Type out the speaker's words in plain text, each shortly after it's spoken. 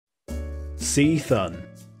C Thun.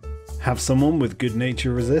 Have someone with good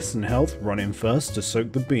nature resist and health run in first to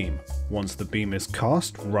soak the beam. Once the beam is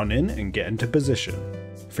cast, run in and get into position.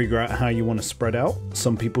 Figure out how you want to spread out.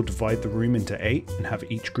 Some people divide the room into 8 and have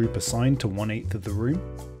each group assigned to 1/8 of the room.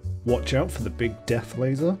 Watch out for the big death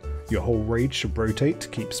laser. Your whole raid should rotate to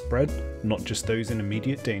keep spread, not just those in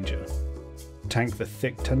immediate danger. Tank the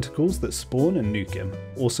thick tentacles that spawn and nuke him.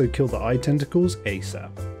 Also kill the eye tentacles ASAP.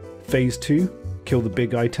 Phase 2, kill the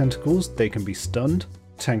big eye tentacles, they can be stunned.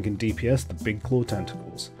 Tank and DPS the big claw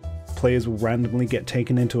tentacles. Players will randomly get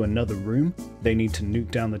taken into another room, they need to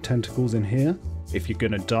nuke down the tentacles in here. If you're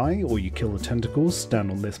gonna die or you kill the tentacles,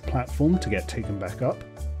 stand on this platform to get taken back up.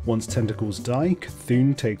 Once tentacles die,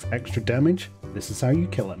 Cthulhu takes extra damage, this is how you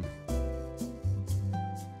kill him.